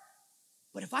smart.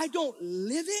 But if I don't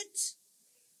live it,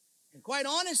 and quite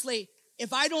honestly,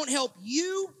 if I don't help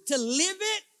you to live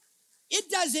it, it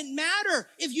doesn't matter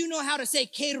if you know how to say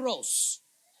kairos.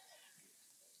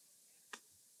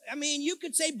 I mean, you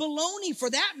could say baloney for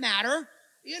that matter.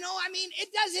 It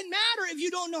doesn't matter if you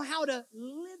don't know how to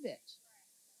live it.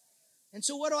 And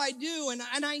so what do I do? And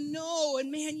I know,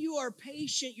 and man, you are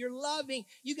patient, you're loving,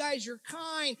 you guys are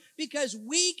kind, because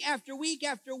week after week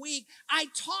after week, I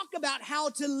talk about how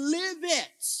to live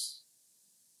it.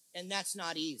 And that's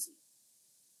not easy.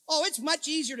 Oh, it's much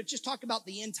easier to just talk about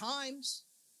the end times,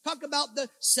 talk about the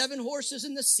 7 horses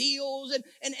and the seals,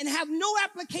 and have no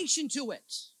application to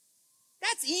it.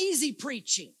 That's easy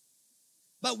preaching.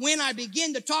 But when I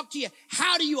begin to talk to you,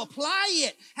 how do you apply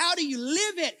it? How do you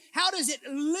live it? How does it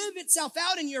live itself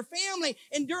out in your family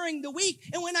and during the week?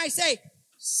 And when I say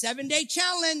 7-day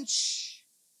challenge,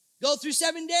 go through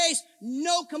 7 days,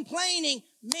 no complaining,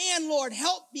 man, Lord,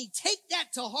 help me take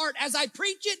that to heart as I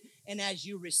preach it and as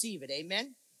you receive it.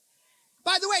 Amen.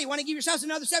 By the way, you want to give yourselves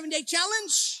another 7-day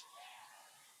challenge?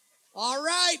 All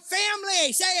right,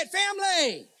 family, say it,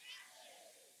 family.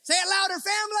 Say it louder,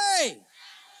 family.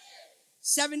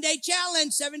 7-day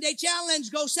challenge, 7-day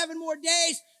challenge. Go 7 more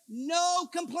days. No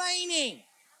complaining.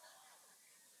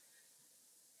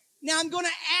 Now I'm going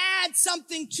to add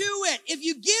something to it. If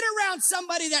you get around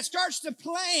somebody that starts to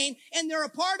complain and they're a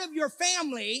part of your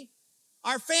family,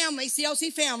 our family,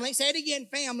 CLC family, say it again,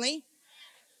 family.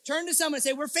 Turn to someone and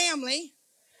say, we're family.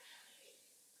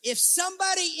 If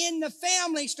somebody in the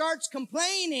family starts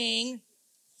complaining,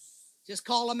 just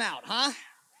call them out, huh?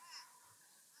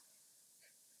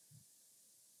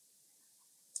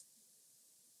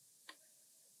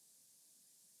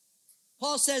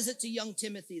 Paul says it to young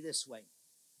Timothy this way.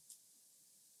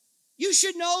 You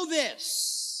should know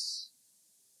this.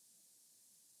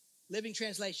 Living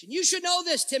Translation. You should know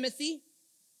this, Timothy,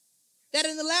 that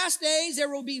in the last days there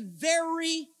will be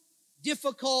very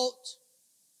difficult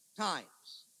times.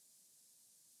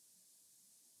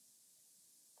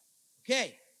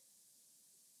 Okay.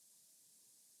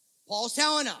 Paul's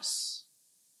telling us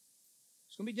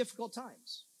it's going to be difficult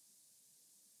times.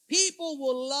 People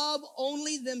will love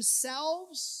only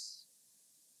themselves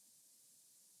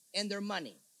and their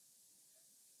money.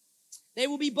 They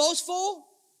will be boastful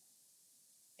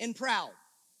and proud,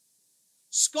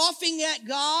 scoffing at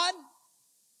God,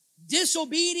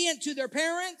 disobedient to their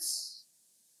parents,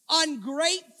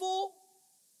 ungrateful.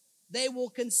 They will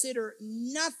consider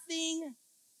nothing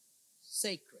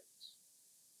sacred.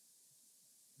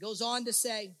 Goes on to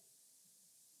say,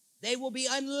 they will be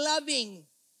unloving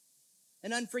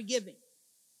and unforgiving.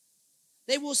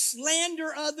 They will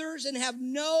slander others and have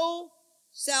no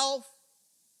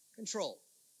self-control.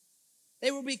 They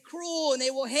will be cruel and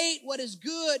they will hate what is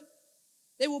good.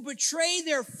 They will betray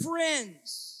their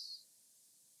friends.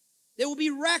 They will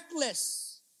be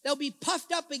reckless. They'll be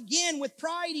puffed up again with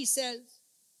pride, he says,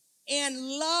 and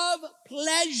love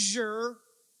pleasure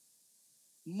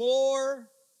more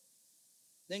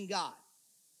than God.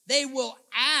 They will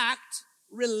act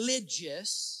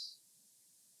religious.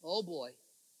 Oh boy.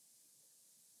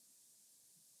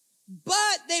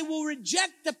 But they will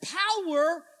reject the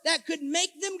power that could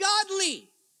make them godly.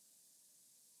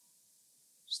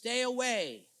 Stay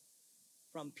away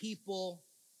from people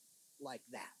like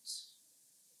that.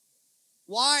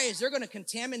 Why? Is they're going to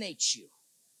contaminate you.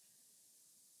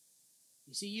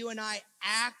 You see, you and I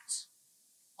act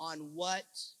on what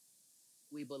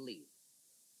we believe.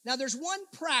 Now, there's one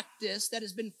practice that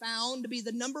has been found to be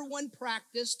the number one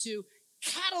practice to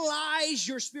catalyze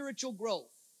your spiritual growth.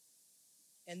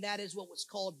 And that is what was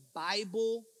called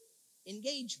Bible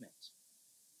engagement.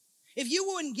 If you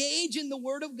will engage in the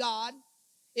Word of God,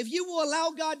 if you will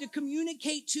allow God to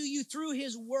communicate to you through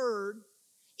His Word,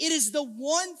 it is the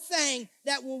one thing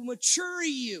that will mature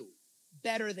you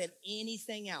better than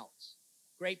anything else.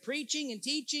 Great preaching and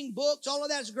teaching, books, all of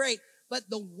that's great. But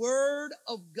the Word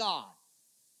of God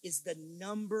is the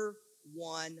number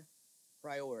one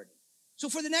priority. So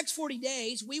for the next 40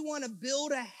 days, we want to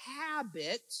build a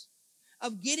habit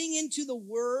of getting into the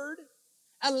Word,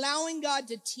 allowing God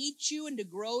to teach you and to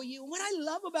grow you. And what I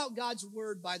love about God's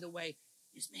Word, by the way,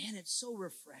 is, man, it's so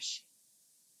refreshing.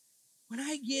 When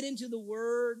I get into the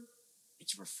Word,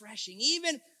 it's refreshing.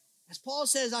 Even as Paul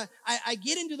says, I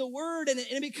get into the Word and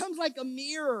it becomes like a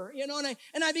mirror,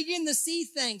 and I begin to see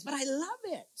things. But I love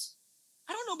it.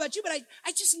 I don't know about you, but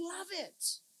I just love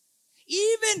it.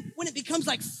 Even when it becomes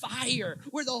like fire,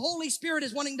 where the Holy Spirit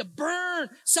is wanting to burn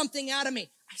something out of me,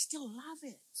 I still love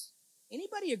it.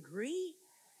 Anybody agree?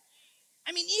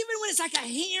 I mean, even when it's like a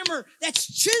hammer that's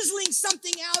chiseling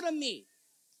something out of me,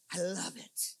 I love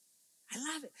it. I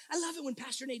love it. I love it when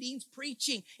Pastor Nadine's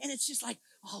preaching and it's just like,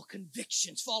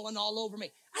 convictions falling all over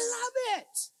me. I love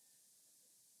it.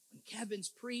 When Kevin's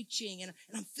preaching and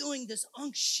I'm feeling this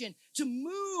unction to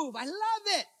move, I love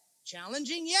it.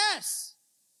 Challenging, yes,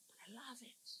 but I love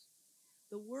it.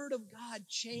 The Word of God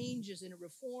changes and it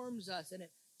reforms us and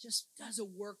it just does a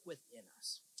work within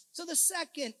us. So the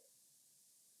second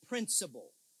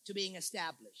principle to being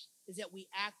established is that we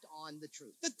act on the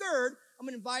truth. The third, I'm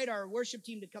going to invite our worship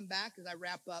team to come back as I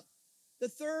wrap up. The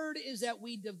third is that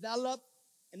we develop,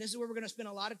 and this is where we're going to spend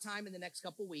a lot of time in the next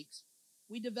couple weeks,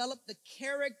 we develop the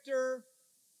character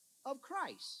of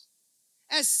Christ.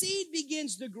 As seed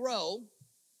begins to grow,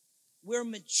 we're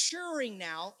maturing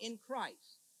now in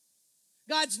Christ.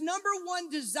 God's number one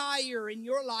desire in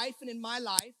your life and in my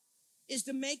life is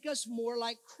to make us more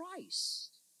like Christ.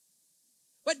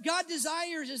 What God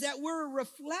desires is that we're a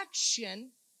reflection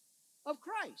of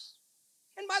Christ.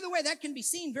 And by the way, that can be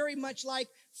seen very much like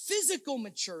physical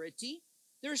maturity.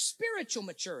 There's spiritual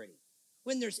maturity.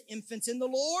 When there's infants in the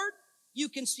Lord, you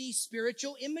can see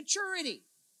spiritual immaturity.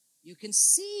 You can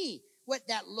see what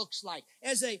that looks like.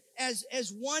 As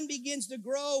one begins to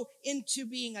grow into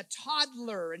being a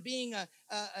toddler and being a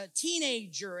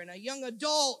teenager and a young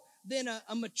adult, then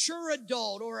a mature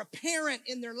adult or a parent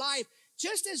in their life,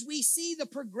 just as we see the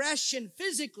progression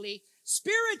physically,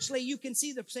 spiritually, you can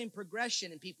see the same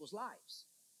progression in people's lives.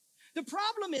 The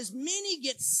problem is many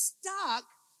get stuck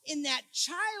in that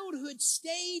childhood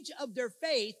stage of their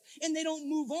faith and they don't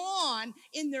move on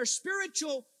in their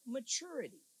spiritual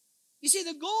maturity. You see,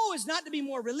 the goal is not to be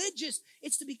more religious,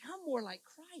 it's to become more like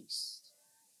Christ.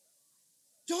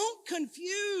 Don't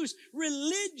confuse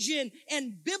religion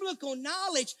and biblical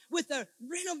knowledge with a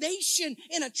renovation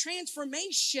and a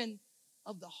transformation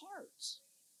of the heart.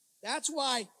 That's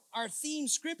why our theme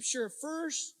scripture,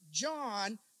 1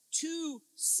 John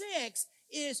 2:6,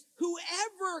 is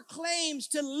whoever claims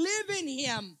to live in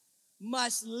Him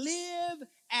must live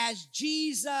as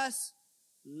Jesus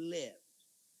lived.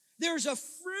 There's a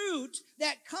fruit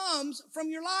that comes from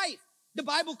your life. The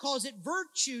Bible calls it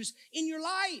virtues in your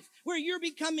life, where you're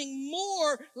becoming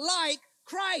more like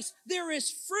Christ. There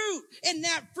is fruit, and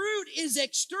that fruit is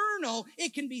external.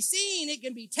 It can be seen, it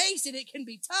can be tasted, it can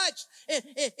be touched.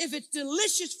 If it's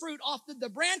delicious fruit off the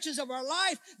branches of our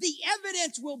life, the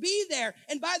evidence will be there.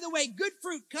 And by the way, good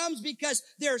fruit comes because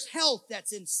there's health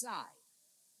that's inside.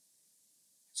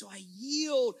 So I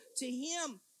yield to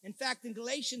Him. In fact, in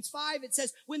Galatians 5, it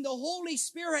says, when the Holy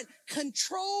Spirit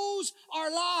controls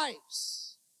our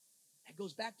lives, that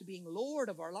goes back to being Lord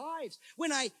of our lives.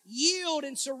 When I yield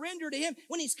and surrender to Him,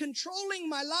 when He's controlling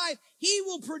my life, He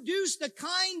will produce the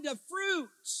kind of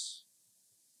fruits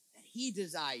that He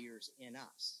desires in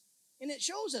us. And it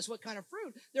shows us what kind of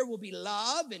fruit. There will be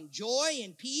love and joy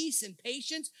and peace and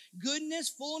patience, goodness,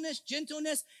 fullness,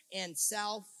 gentleness, and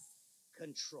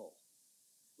self-control.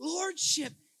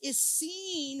 Lordship is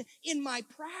seen in my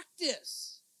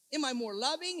practice. Am I more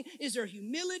loving? Is there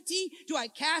humility? Do I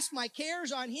cast my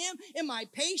cares on Him? Am I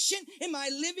patient? Am I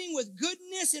living with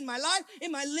goodness in my life?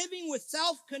 Am I living with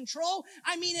self-control?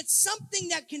 I mean, it's something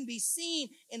that can be seen,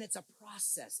 and it's a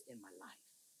process in my life.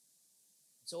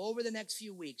 So over the next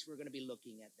few weeks, we're going to be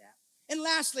looking at that. And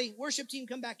lastly, worship team,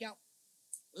 come back out.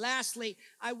 Lastly,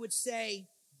 I would say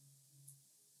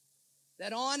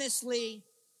that honestly,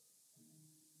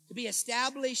 to be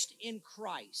established in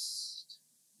Christ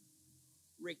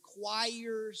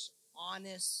requires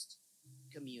honest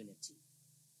community.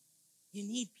 You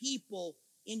need people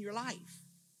in your life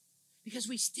because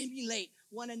we stimulate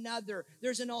one another.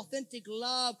 There's an authentic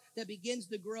love that begins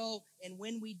to grow, and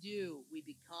when we do, we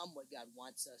become what God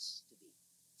wants us to be.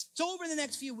 So over the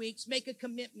next few weeks, make a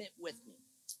commitment with me.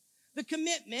 The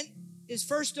commitment is,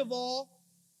 first of all,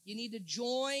 you need to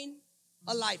join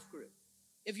a life group.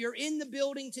 If you're in the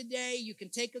building today, you can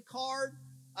take a card.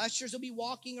 Ushers will be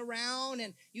walking around,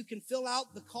 and you can fill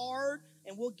out the card,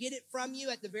 and we'll get it from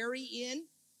you at the very end.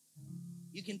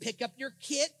 You can pick up your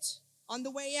kit on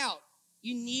the way out.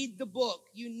 You need the book.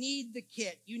 You need the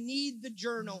kit. You need the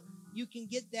journal. You can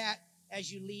get that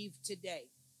as you leave today.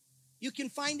 You can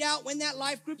find out when that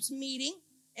life group's meeting,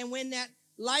 and when that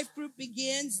life group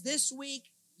begins this week,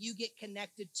 you get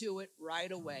connected to it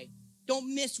right away.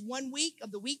 Don't miss 1 week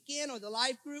of the weekend or the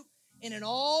life group. And in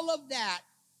all of that,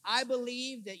 I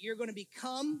believe that you're going to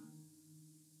become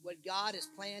what God has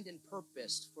planned and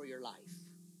purposed for your life.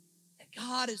 That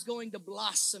God is going to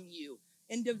blossom you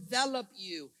and develop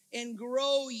you and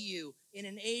grow you and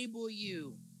enable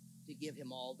you to give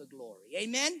him all the glory.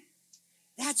 Amen?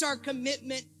 That's our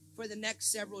commitment for the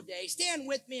next several days. Stand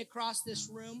with me across this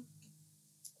room.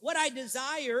 What I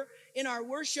desire in our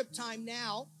worship time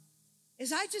now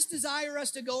is I just desire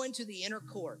us to go into the inner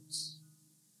courts.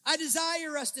 I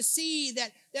desire us to see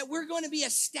that we're going to be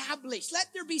established. Let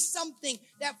there be something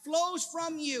that flows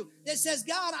from you that says,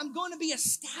 God, I'm going to be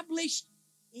established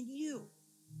in you.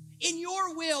 In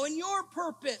your will, in your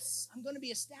purpose, I'm going to be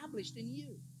established in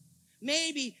you.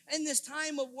 Maybe in this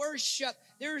time of worship,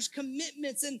 there's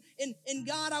commitments and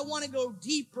God, I want to go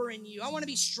deeper in you. I want to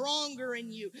be stronger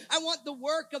in you. I want the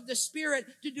work of the Spirit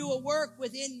to do a work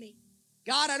within me.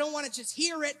 God, I don't want to just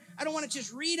hear it. I don't want to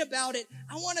just read about it.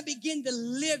 I want to begin to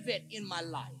live it in my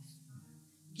life.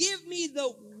 Give me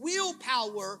the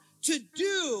willpower to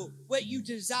do what you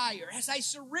desire. As I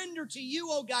surrender to you,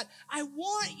 oh God, I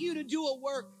want you to do a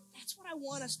work. That's what I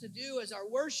want us to do as our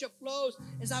worship flows,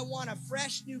 as I want a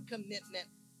fresh new commitment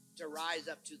to rise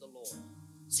up to the Lord.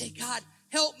 Say, God,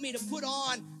 help me to put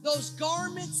on those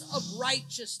garments of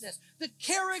righteousness, the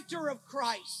character of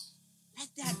Christ. Let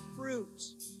that fruit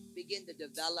begin to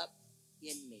develop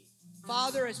in me.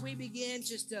 Father, as we begin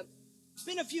just to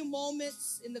spend a few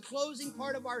moments in the closing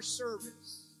part of our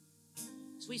service,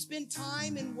 as we spend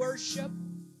time in worship,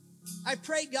 I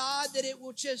pray, God, that it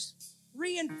will just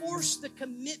reinforce the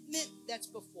commitment that's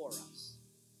before us.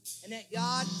 And that,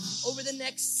 God, over the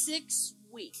next 6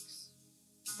 weeks,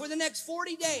 for the next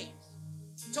 40 days,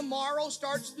 tomorrow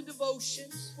starts the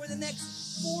devotions, for the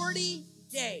next 40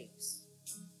 days,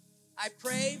 I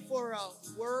pray for a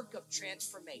work of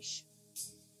transformation.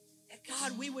 That,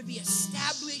 God, we would be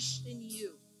established in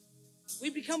you. We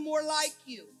become more like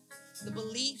you. The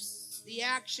beliefs, the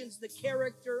actions, the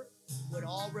character would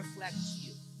all reflect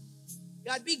you.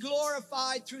 God, be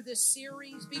glorified through this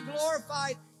series. Be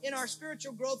glorified in our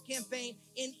spiritual growth campaign.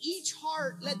 In each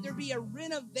heart, let there be a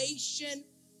renovation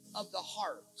of the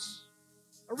heart.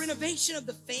 A renovation of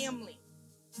the family.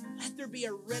 Let there be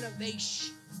a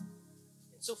renovation.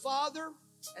 And so, Father,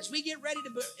 as we get ready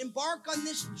to embark on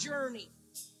this journey,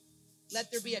 let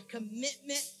there be a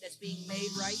commitment that's being made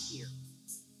right here.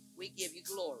 We give you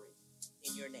glory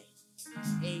in your name.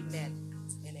 Amen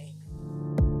and amen.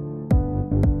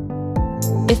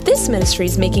 If this ministry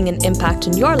is making an impact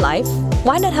in your life,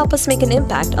 why not help us make an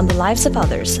impact on the lives of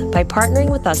others by partnering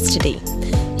with us today?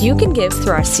 You can give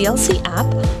through our CLC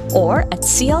app or at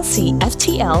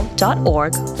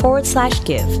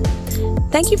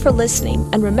clcftl.org/give. Thank you for listening,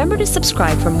 and remember to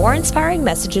subscribe for more inspiring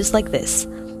messages like this.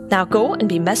 Now go and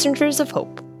be messengers of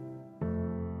hope.